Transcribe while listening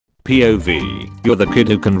POV, you're the kid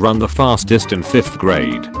who can run the fastest in 5th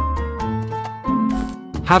grade.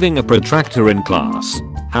 Having a protractor in class.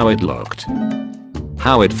 How it looked.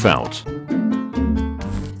 How it felt.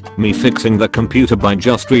 Me fixing the computer by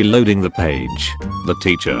just reloading the page. The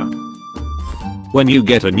teacher. When you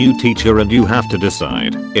get a new teacher and you have to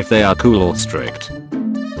decide if they are cool or strict.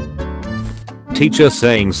 Teacher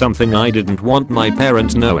saying something I didn't want my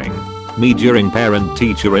parents knowing. Me during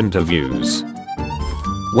parent-teacher interviews.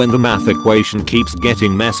 When the math equation keeps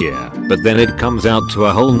getting messier, but then it comes out to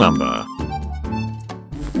a whole number.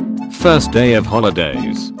 First day of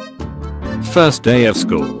holidays. First day of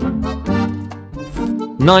school.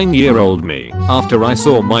 9-year-old me, after I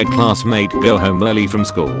saw my classmate go home early from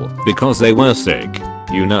school because they were sick.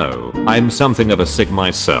 You know, I'm something of a sick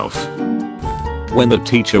myself. When the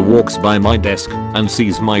teacher walks by my desk and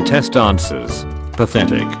sees my test answers.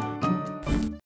 Pathetic.